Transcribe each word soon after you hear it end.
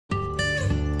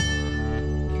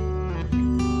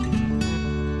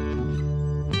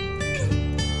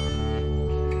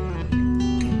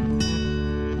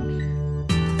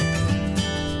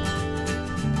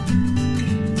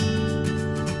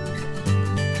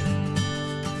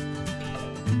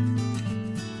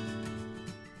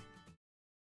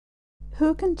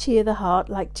Who can cheer the heart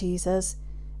like Jesus,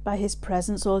 by his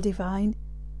presence all divine?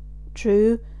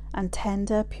 True and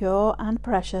tender, pure and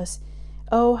precious,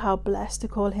 oh, how blessed to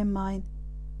call him mine.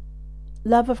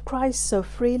 Love of Christ so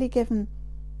freely given,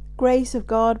 grace of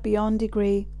God beyond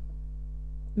degree,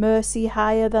 mercy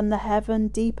higher than the heaven,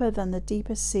 deeper than the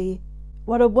deepest sea.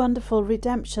 What a wonderful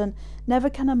redemption, never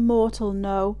can a mortal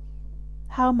know.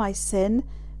 How my sin,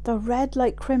 though red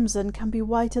like crimson, can be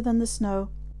whiter than the snow.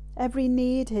 Every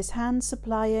need his hand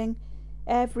supplying,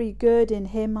 every good in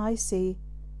him I see.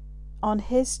 On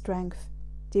his strength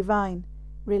divine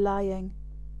relying,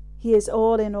 he is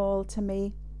all in all to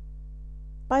me.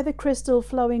 By the crystal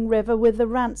flowing river with the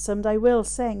ransomed I will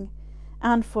sing,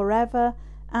 and forever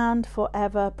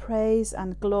praise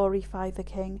and glorify the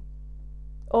King.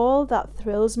 All that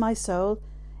thrills my soul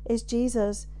is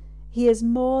Jesus, he is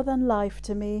more than life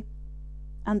to me,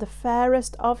 and the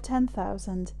fairest of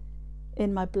 10,000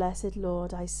 in my blessed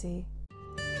Lord I see.